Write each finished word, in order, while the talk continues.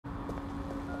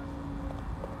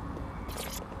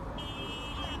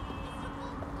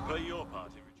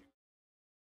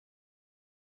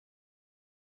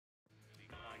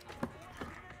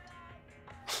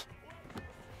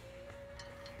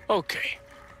Okay.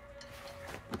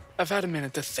 I've had a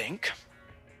minute to think,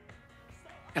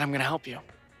 and I'm gonna help you.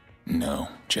 No,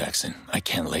 Jackson, I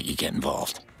can't let you get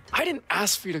involved. I didn't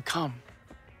ask for you to come.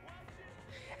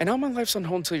 And now my life's on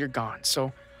hold until you're gone,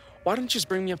 so why don't you just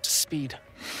bring me up to speed?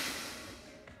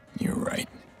 You're right.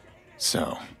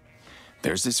 So,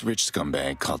 there's this rich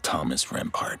scumbag called Thomas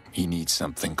Rampart. He needs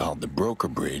something called the broker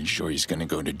bridge, or he's gonna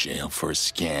go to jail for a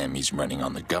scam he's running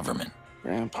on the government.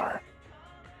 Rampart.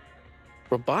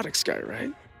 Robotics guy,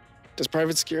 right? Does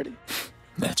private security?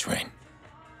 That's right.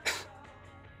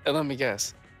 And let me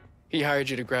guess. He hired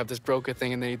you to grab this broker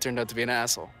thing and then he turned out to be an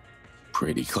asshole.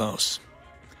 Pretty close.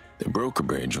 The broker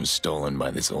bridge was stolen by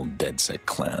this old dead-set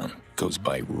clown. Goes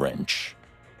by Wrench.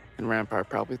 And Rampart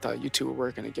probably thought you two were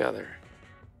working together.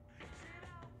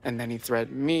 And then he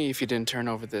threatened me if you didn't turn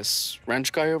over this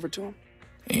Wrench guy over to him?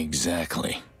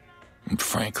 Exactly. And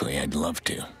frankly, I'd love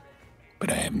to.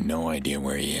 But I have no idea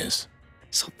where he is.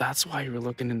 So that's why you were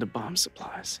looking into bomb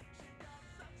supplies.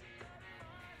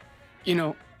 You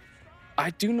know, I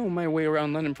do know my way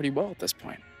around London pretty well at this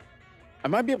point. I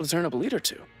might be able to turn up a lead or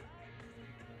two.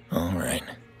 All right.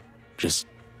 Just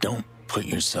don't put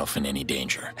yourself in any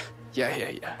danger.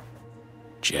 Yeah.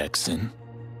 Jackson?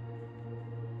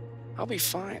 I'll be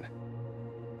fine.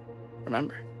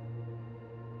 Remember.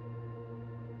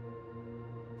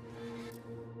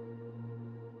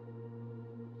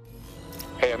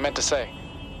 Hey, I meant to say,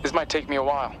 this might take me a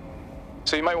while.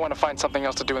 So you might want to find something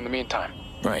else to do in the meantime.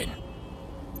 Right.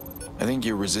 I think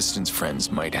your resistance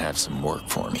friends might have some work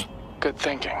for me. Good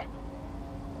thinking.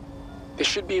 They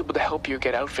should be able to help you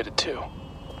get outfitted too.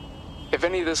 If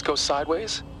any of this goes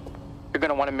sideways, you're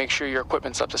gonna want to make sure your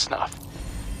equipment's up to snuff.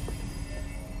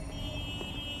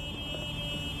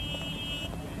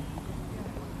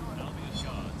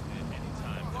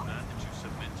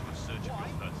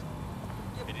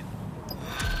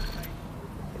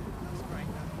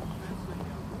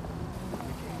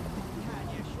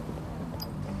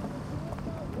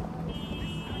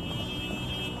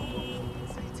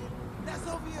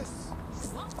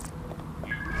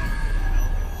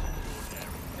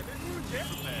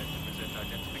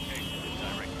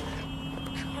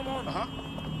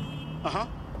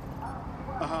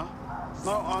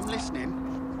 No, I'm listening.